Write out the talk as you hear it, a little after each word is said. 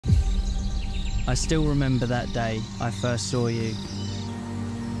I still remember that day I first saw you.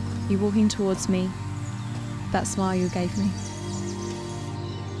 You walking towards me, that smile you gave me.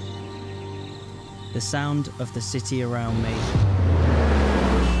 The sound of the city around me,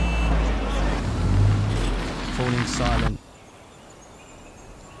 falling silent.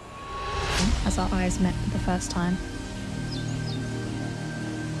 As our eyes met for the first time.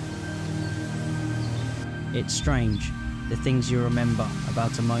 It's strange, the things you remember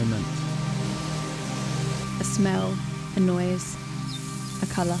about a moment. A smell, a noise, a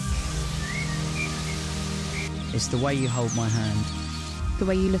colour. It's the way you hold my hand, The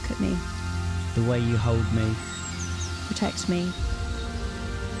way you look at me, the way you hold me. protect me.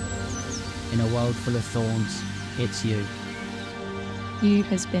 In a world full of thorns, it's you. You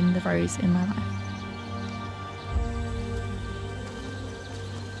has been the rose in my life.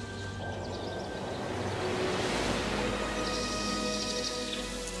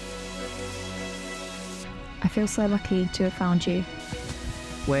 I feel so lucky to have found you.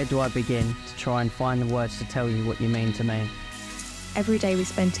 Where do I begin to try and find the words to tell you what you mean to me? Every day we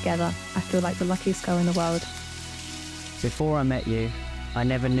spend together, I feel like the luckiest girl in the world. Before I met you, I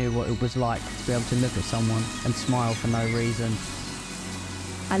never knew what it was like to be able to look at someone and smile for no reason.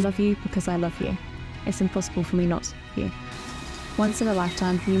 I love you because I love you. It's impossible for me not to love you. Once in a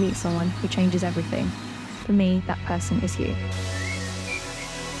lifetime, you meet someone who changes everything. For me, that person is you.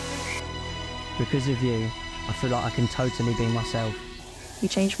 Because of you, I feel like I can totally be myself. You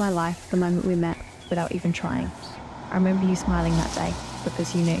changed my life the moment we met without even trying. I remember you smiling that day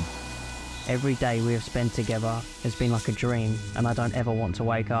because you knew. Every day we have spent together has been like a dream, and I don't ever want to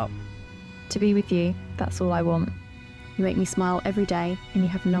wake up. To be with you, that's all I want. You make me smile every day, and you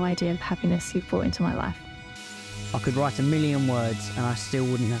have no idea of the happiness you've brought into my life. I could write a million words and I still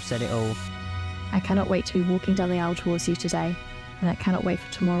wouldn't have said it all. I cannot wait to be walking down the aisle towards you today, and I cannot wait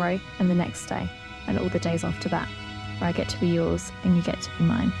for tomorrow and the next day, and all the days after that, where I get to be yours and you get to be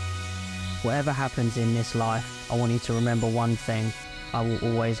mine. Whatever happens in this life, I want you to remember one thing. I will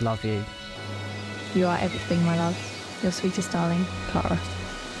always love you. You are everything, my love. Your sweetest darling, Cara.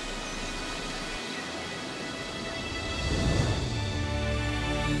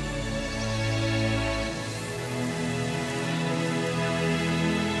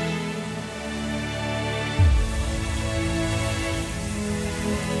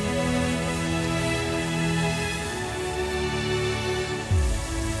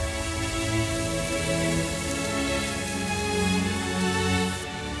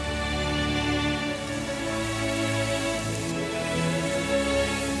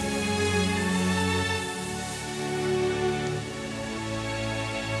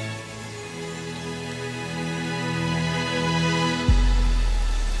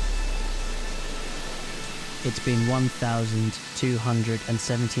 It's been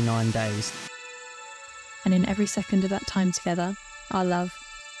 1,279 days. And in every second of that time together, our love,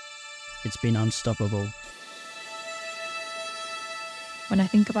 It's been unstoppable. when I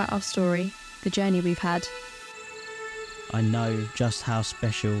think about our story, the journey we've had, I know just how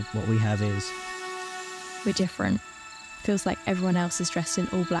special what we have is. we're different. Feels like everyone else is dressed in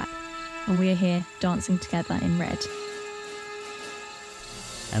all black, and we are here dancing together in red.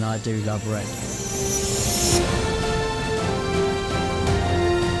 And I do love red.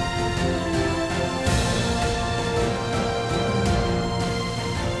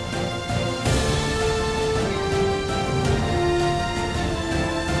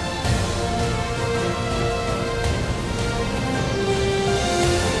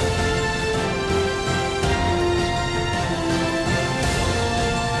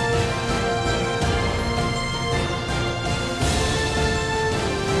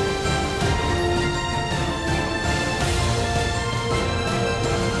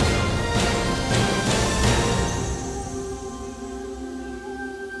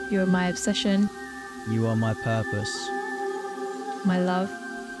 You are my obsession, You are my purpose, my love.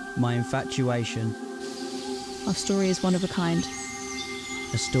 my infatuation, Our story is one of a kind,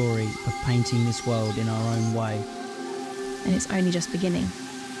 a story of painting this world in our own way. and it's only just beginning,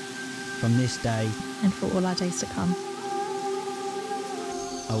 From this day, and for all our days to come,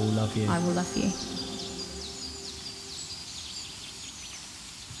 I will love you. I will love you.